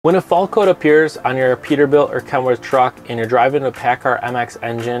When a fault code appears on your Peterbilt or Kenworth truck and you're driving a Paccar MX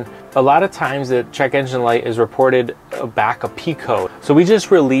engine, a lot of times the check engine light is reported back a P-code. So we just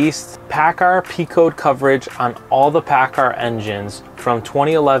released Paccar P-code coverage on all the Paccar engines from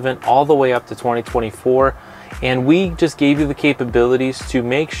 2011 all the way up to 2024. And we just gave you the capabilities to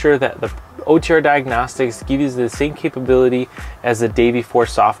make sure that the OTR Diagnostics give you the same capability as the day before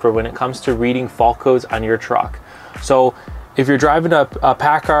software when it comes to reading fault codes on your truck. So if you're driving a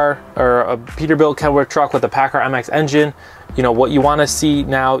Paccar or a Peterbilt Kenworth truck with a Paccar MX engine, you know, what you want to see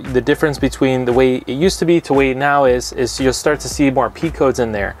now, the difference between the way it used to be to the way now is you'll start to see more P codes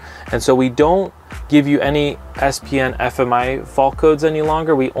in there. And so we don't give you any SPN FMI fault codes any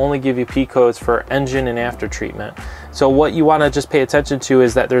longer. We only give you P codes for engine and after treatment. So what you want to just pay attention to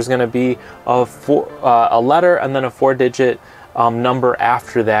is that there's going to be a letter and then a 4-digit number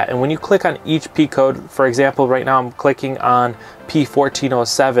after that. And when you click on each P code, for example, right now I'm clicking on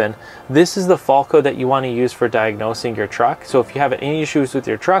P1407. This is the fault code that you want to use for diagnosing your truck. So if you have any issues with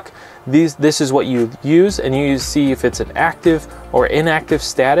your truck, this is what you use, and you see if it's an active or inactive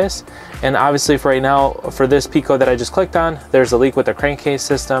status. And obviously for right now, for this P code that I just clicked on, there's a leak with the crankcase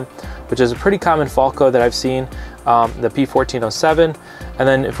system, which is a pretty common fault code that I've seen, the P1407. And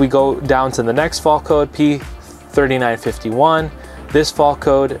then if we go down to the next fault code, P3951, this fault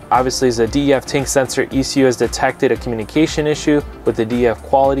code obviously is a DEF tank sensor. ECU has detected a communication issue with the DEF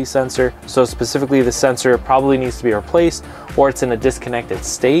quality sensor. So specifically the sensor probably needs to be replaced or it's in a disconnected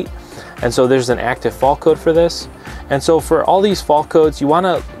state. And so there's an active fault code for this. And so for all these fault codes, you want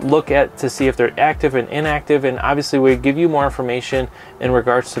to look at to see if they're active and inactive. And obviously we give you more information in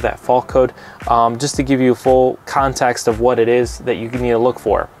regards to that fault code, just to give you full context of what it is that you need to look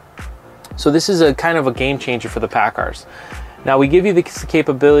for. So this is a kind of a game changer for the Paccars. Now we give you the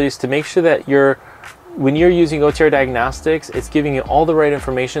capabilities to make sure that when you're using OTR Diagnostics, it's giving you all the right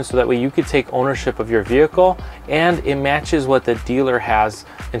information so that way you could take ownership of your vehicle and it matches what the dealer has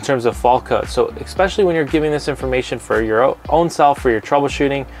in terms of fault code. So especially when you're giving this information for your own self, for your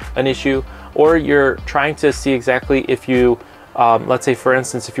troubleshooting an issue, or you're trying to see exactly if you, let's say for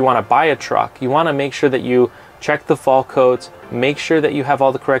instance, if you want to buy a truck, you want to make sure that you check the fault codes, make sure that you have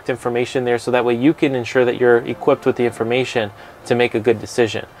all the correct information there so that way you can ensure that you're equipped with the information to make a good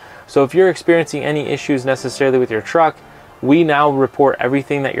decision. So if you're experiencing any issues necessarily with your truck, we now report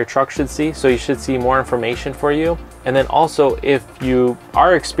everything that your truck should see, so you should see more information for you. And then also if you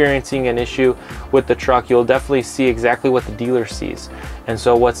are experiencing an issue with the truck, you'll definitely see exactly what the dealer sees. And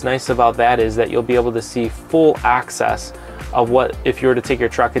so what's nice about that is that you'll be able to see full access of what, if you were to take your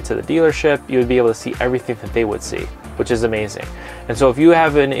truck into the dealership, you would be able to see everything that they would see, which is amazing. And so if you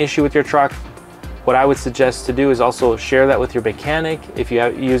have an issue with your truck, what I would suggest to do is also share that with your mechanic. If you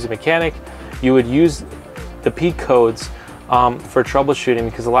use a mechanic, you would use the P codes for troubleshooting,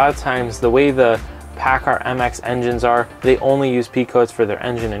 because a lot of times the way the Paccar MX engines are, they only use P codes for their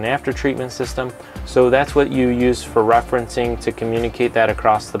engine and after treatment system. So that's what you use for referencing to communicate that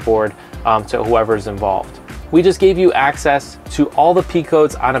across the board to whoever's involved. We just gave you access to all the P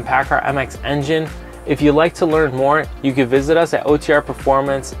codes on a Paccar MX engine. If you'd like to learn more, you can visit us at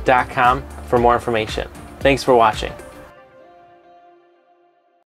otrperformance.com for more information. Thanks for watching.